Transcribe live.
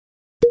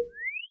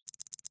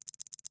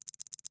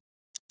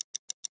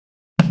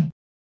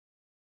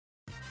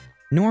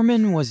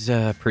Norman was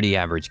a pretty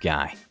average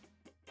guy.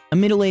 A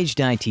middle-aged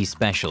IT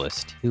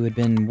specialist who had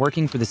been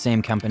working for the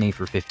same company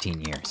for 15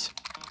 years.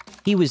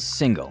 He was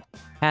single,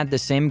 had the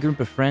same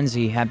group of friends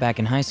he had back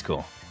in high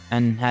school,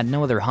 and had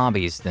no other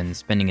hobbies than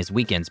spending his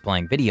weekends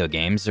playing video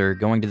games or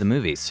going to the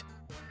movies.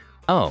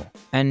 Oh,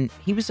 and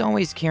he was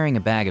always carrying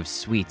a bag of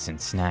sweets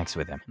and snacks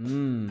with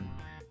him.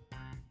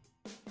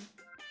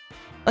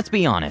 Let's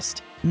be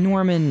honest,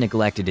 Norman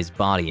neglected his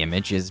body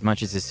image as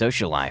much as his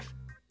social life.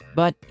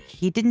 But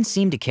he didn't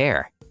seem to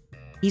care.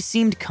 He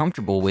seemed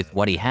comfortable with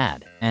what he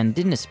had and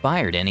didn't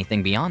aspire to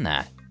anything beyond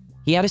that.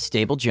 He had a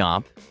stable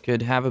job,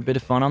 could have a bit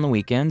of fun on the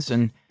weekends,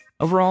 and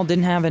overall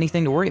didn't have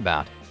anything to worry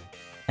about.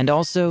 And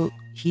also,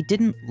 he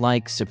didn't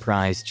like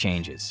surprise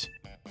changes.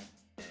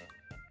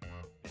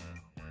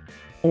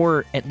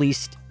 Or at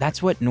least,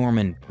 that's what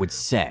Norman would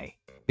say,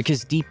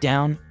 because deep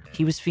down,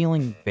 he was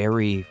feeling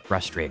very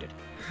frustrated.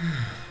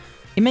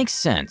 It makes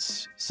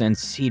sense,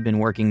 since he'd been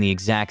working the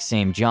exact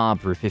same job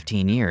for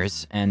 15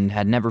 years and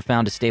had never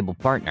found a stable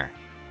partner.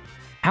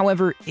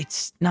 However,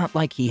 it's not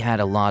like he had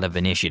a lot of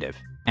initiative,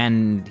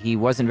 and he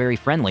wasn't very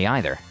friendly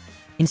either.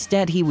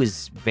 Instead, he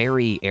was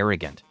very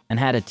arrogant and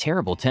had a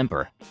terrible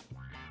temper.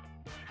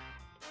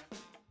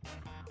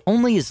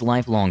 Only his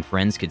lifelong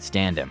friends could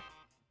stand him.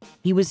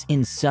 He was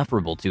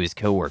insufferable to his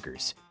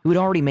coworkers, who had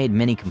already made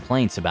many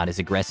complaints about his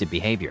aggressive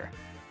behavior.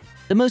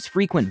 The most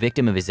frequent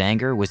victim of his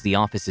anger was the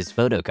office's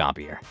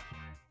photocopier.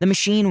 The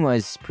machine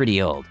was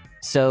pretty old,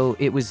 so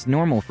it was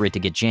normal for it to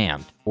get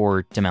jammed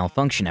or to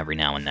malfunction every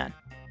now and then.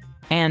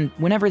 And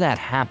whenever that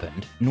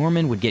happened,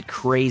 Norman would get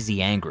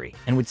crazy angry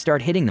and would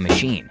start hitting the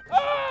machine,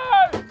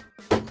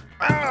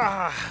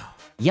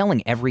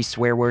 yelling every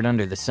swear word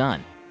under the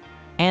sun.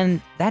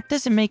 And that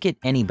doesn't make it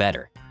any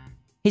better.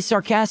 His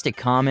sarcastic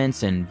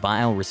comments and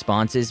vile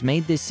responses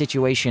made this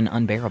situation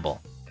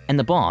unbearable, and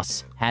the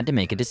boss had to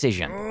make a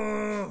decision.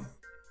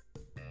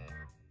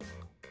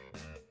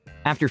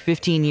 After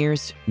 15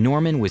 years,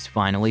 Norman was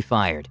finally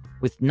fired,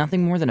 with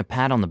nothing more than a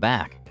pat on the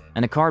back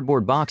and a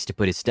cardboard box to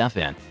put his stuff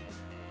in.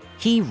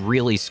 He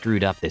really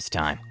screwed up this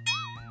time.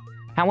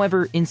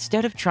 However,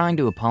 instead of trying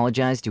to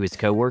apologize to his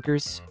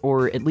coworkers,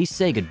 or at least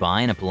say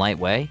goodbye in a polite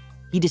way,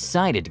 he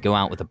decided to go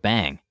out with a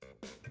bang.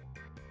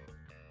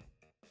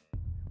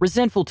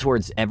 Resentful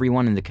towards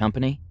everyone in the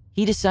company,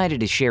 he decided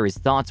to share his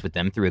thoughts with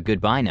them through a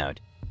goodbye note,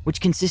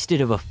 which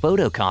consisted of a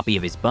photocopy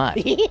of his butt.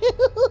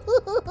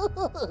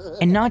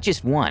 And not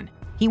just one,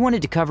 he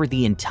wanted to cover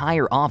the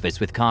entire office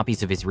with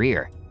copies of his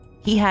rear.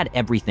 He had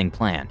everything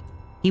planned.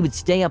 He would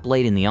stay up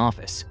late in the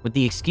office with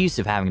the excuse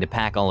of having to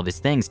pack all of his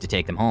things to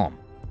take them home.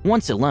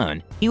 Once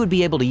alone, he would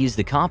be able to use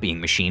the copying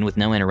machine with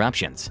no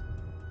interruptions.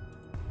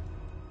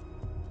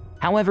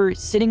 However,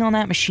 sitting on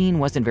that machine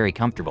wasn't very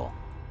comfortable,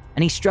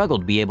 and he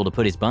struggled to be able to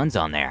put his buns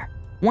on there.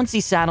 Once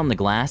he sat on the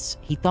glass,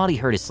 he thought he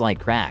heard a slight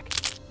crack,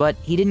 but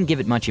he didn't give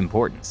it much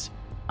importance.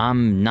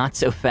 I'm not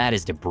so fat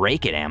as to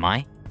break it, am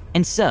I?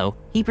 And so,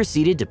 he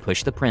proceeded to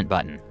push the print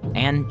button,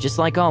 and just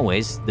like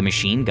always, the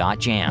machine got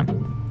jammed.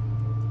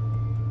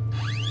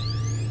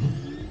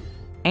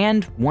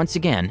 And once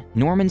again,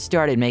 Norman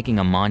started making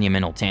a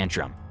monumental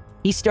tantrum.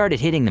 He started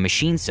hitting the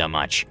machine so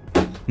much,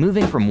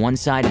 moving from one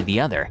side to the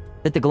other,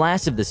 that the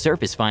glass of the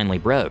surface finally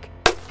broke,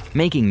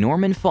 making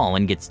Norman fall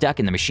and get stuck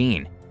in the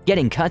machine,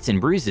 getting cuts and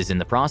bruises in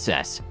the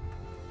process.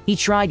 He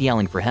tried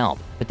yelling for help,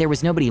 but there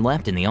was nobody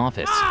left in the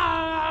office.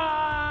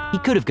 He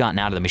could have gotten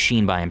out of the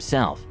machine by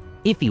himself,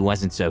 if he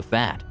wasn't so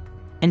fat.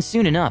 And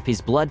soon enough,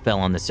 his blood fell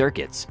on the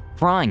circuits,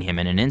 frying him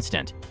in an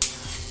instant.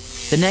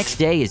 The next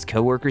day, his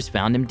coworkers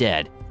found him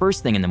dead,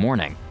 first thing in the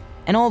morning,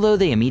 and although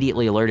they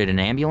immediately alerted an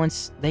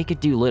ambulance, they could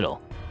do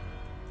little.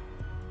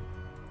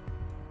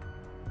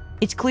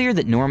 It's clear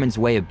that Norman's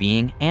way of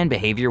being and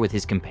behavior with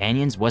his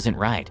companions wasn't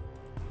right.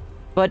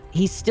 But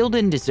he still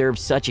didn't deserve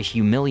such a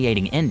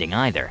humiliating ending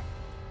either.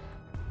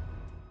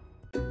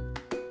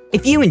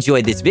 If you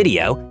enjoyed this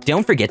video,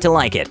 don't forget to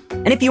like it.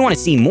 And if you want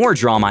to see more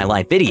Draw My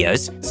Life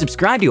videos,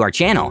 subscribe to our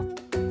channel.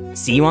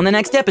 See you on the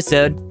next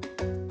episode.